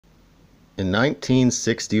In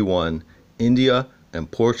 1961, India and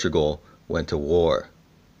Portugal went to war.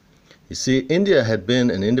 You see, India had been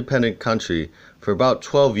an independent country for about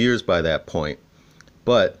 12 years by that point,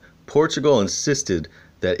 but Portugal insisted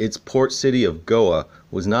that its port city of Goa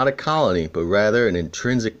was not a colony, but rather an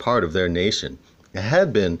intrinsic part of their nation. It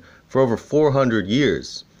had been for over 400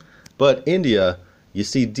 years. But India, you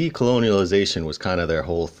see, decolonialization was kind of their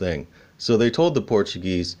whole thing. So they told the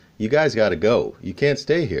Portuguese, you guys got to go. You can't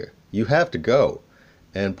stay here. You have to go.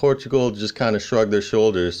 And Portugal just kind of shrugged their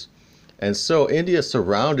shoulders. And so India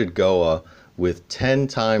surrounded Goa with 10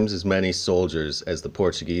 times as many soldiers as the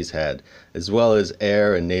Portuguese had, as well as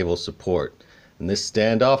air and naval support. And this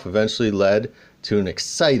standoff eventually led to an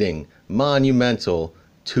exciting, monumental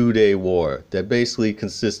 2-day war that basically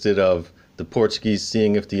consisted of the Portuguese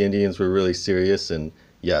seeing if the Indians were really serious, and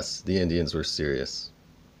yes, the Indians were serious.